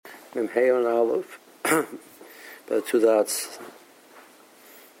Mem Hey and Aleph. About 2 dots,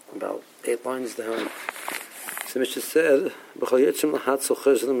 about 8 lines down. So Mishnah said, so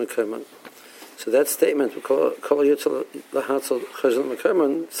that statement,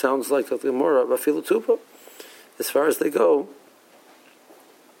 sounds like the Gemara, as far as they go,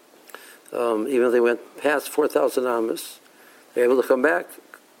 even if they went past 4,000 amas, they're able to come back.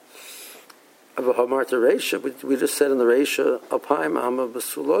 We just said in the Reisha, Alpaim Amma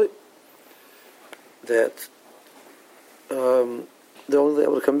Basuloi, that they're only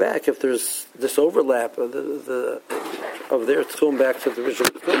able to come back if there's this overlap of of their tchum back to the original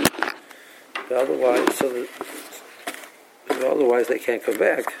tchum. Otherwise they can't come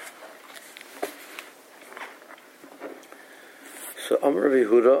back. So Amar Rabbi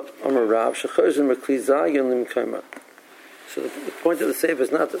Yehuda, Amar Rav, Shechozim Meklizayin Limkayma. So the point of the sefer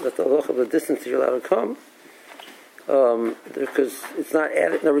is not that the halach of the distance you're allowed to come, because it's not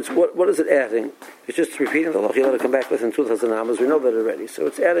adding. In other words, what is it adding? It's just repeating the halach you're allowed to come back within 2,000 amas. We know that already. So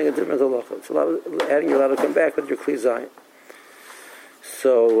it's adding a different halach. It's adding you're allowed to come back with your kli zayin.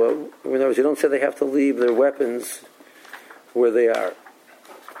 So in other words, you don't say they have to leave their weapons where they are.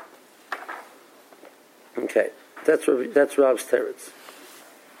 Okay, that's Rav's teretz.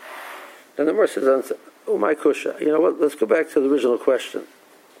 And the Gemara says, "Oh my kusha, you know what? Let's go back to the original question.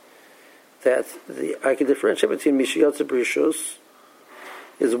 That I can differentiate between mishiyotze brishos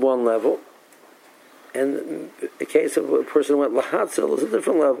is one level, and the case of a person who went lahatzel is a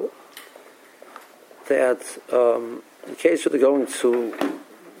different level. That in case of the going to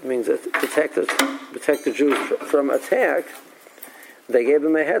means that protect the Jews from attack, they gave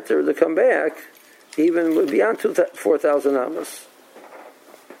them a heter to come back, even beyond 4,000 amas.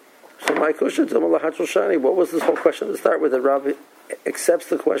 So my question to Shani, what was this whole question to start with? That Rabbi accepts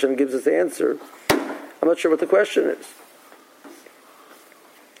the question and gives us the answer. I'm not sure what the question is.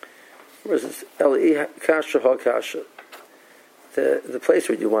 Versus L.E. Kasha Ha Kasha. The place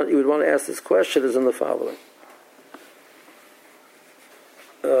where you would want to ask this question is in the following.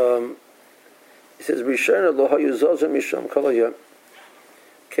 He says, Rishona lo hayuzozah misham kol hayom.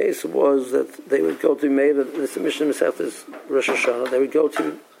 Case was that they would go to this mission is Rosh Hashanah. They would go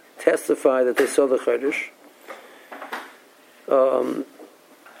to testify that they saw the Chodesh.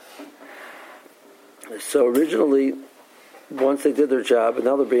 So originally, once they did their job, and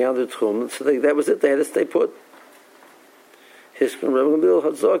now they're beyond their tchum, so that was it. They had to stay put. So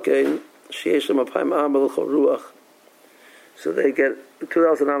they get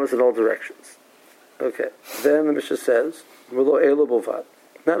 2,000 amas in all directions. Okay. Then the Mishnah says,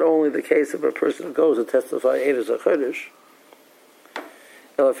 not only the case of a person who goes to testify Eidos HaChodesh,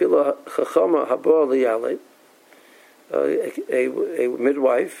 a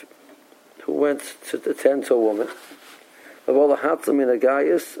midwife who went to attend to a woman, a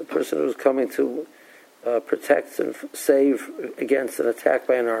person who was coming to protect and save against an attack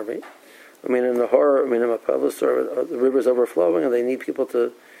by an army. I mean, in the horror, in a palace, or the river's overflowing, and they need people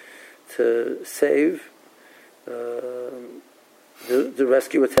to save, the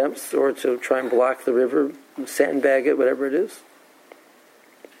rescue attempts, or to try and block the river, sandbag it, whatever it is.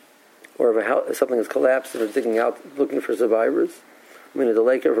 Or if something has collapsed and they're digging out, looking for survivors. A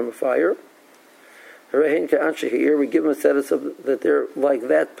delay from a fire. Here we give them a status of that they're like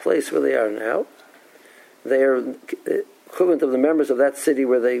that place where they are now. They are equivalent of the members of that city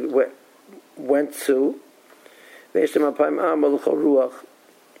where they went to. And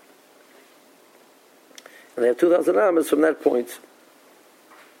they have 2,000 amas from that point.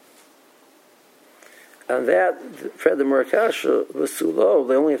 And that, Fred the Murakasha, was too low.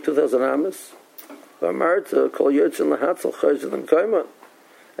 They only have 2,000 amas. Marta, Kol Yotzin Lahatzel, Chayzelim Kaima.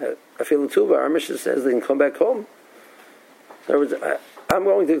 I feel it too, but our mission says they can come back home. In other words, I'm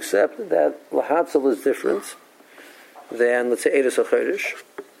going to accept that Lahatzel is different than, let's say, Eidos HaChodesh.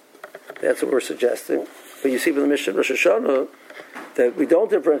 That's what we're suggesting. But you see from the mission of Rosh Hashanah that we don't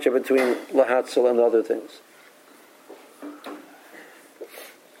differentiate between Lahatzel and other things.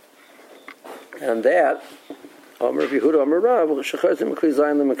 And that, Amar Yehuda, Amar Rav, Shechazim Kli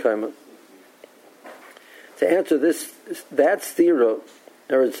Zayin L'Mekayma. To answer this, that stira,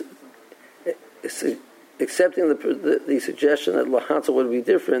 or it's accepting the suggestion that Lahatzel would be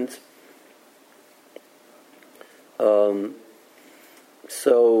different.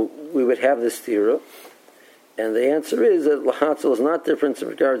 So we would have this stira, and the answer is that Lahatzel is not different in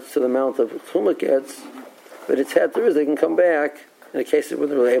regards to the amount of chum it gets, but its heter is they can come back in the case when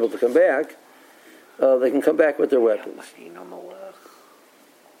they're able to come back. They can come back with their weapons.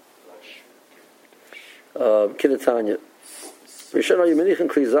 Kidatanya. Rishon Yemenichen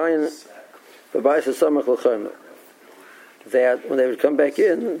Kli Zayin B'Bayis HaSamach L'Chayma. that when they would come back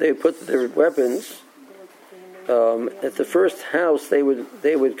in, they would put their weapons at the first house they would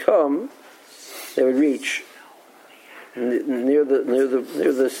reach near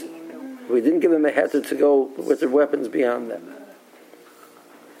this. We didn't give them a heter to go with their weapons beyond them.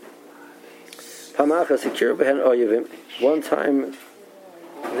 One time,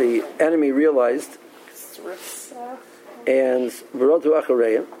 the enemy realized, and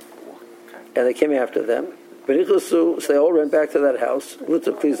they came after them. So they all ran back to that house.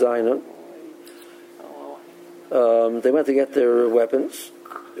 They went to get their weapons.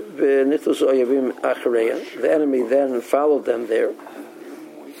 The enemy then followed them there.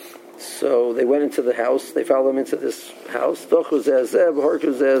 So they went into the house. They followed them into this house. So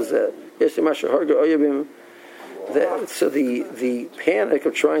the panic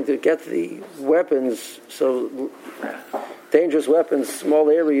of trying to get the weapons, so dangerous weapons, small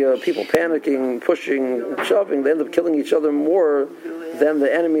area, people panicking, pushing, shoving, they end up killing each other more than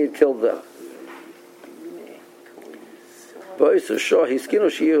the enemy had killed them. So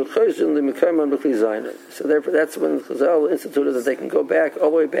therefore, that's when Chazal instituted that they can go back, all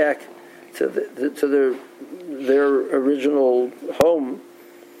the way back to their original home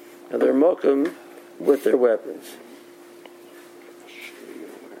and their mokum with their weapons.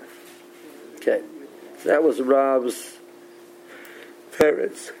 Okay, so that was Rav's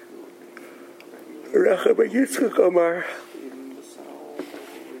parents. Rachab Yitzchak Omar.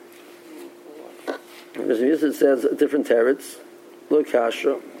 It says different teretz. Look,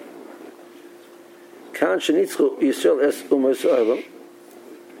 Kasha. Kan shenitzchu Yisrael es umas olam.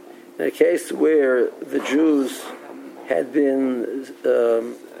 In a case where the Jews had been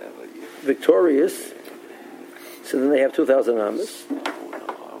victorious, so then they have 2,000 amas.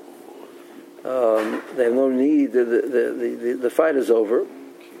 They have no need. The fight is over.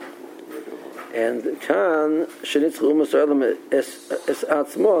 And Kan shenitzchu umas olam es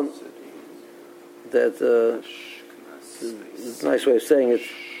atzmon. That a nice way of saying it,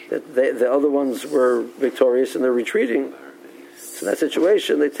 that the other ones were victorious and they're retreating. So in that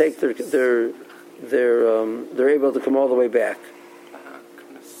situation, they take they're able to come all the way back.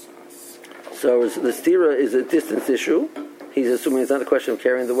 So the stira is a distance issue. He's assuming it's not a question of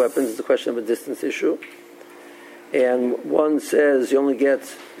carrying the weapons; it's a question of a distance issue. And one says you only come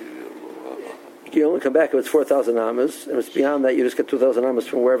back if it's 4,000 amas, and if it's beyond that, you just get 2,000 amas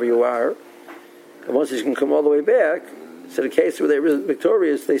from wherever you are. And once you can come all the way back, so the case where they were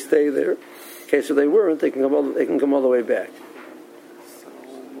victorious, they stay there. In case where they weren't, they can come all the way back.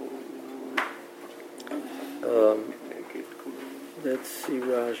 Let's see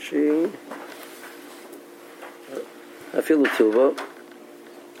Rashi. Afilu Tuva.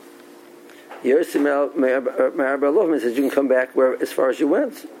 Yosim Me'arbalov says you can come back as far as you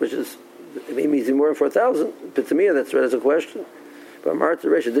went, which is it means more than 4,000. But to me, that's read as a question. But Martha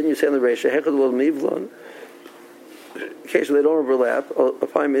Resha, didn't you say in the Resha, Hechad Lol Mivlon? Occasionally they don't overlap.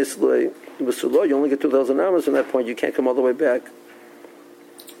 Apayim Islay Basulo, you only get 2,000 amas. From that point, you can't come all the way back.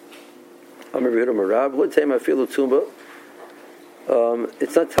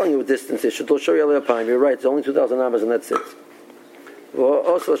 It's not telling you what distance it is. You're right, it's only 2,000 amas and that's it.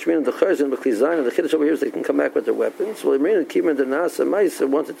 Also, the Chiddush over here is they can come back with their weapons.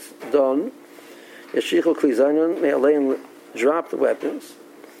 Once it's done, drop the weapons.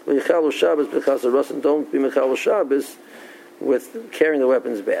 Shabbos because the Russian don't be Mechal Shabbos with carrying the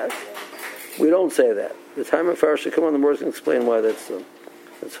weapons back. We don't say that. The time of Farsh should come on the Morris and explain why that's so.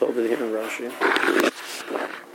 Let's hold it here in Rashi.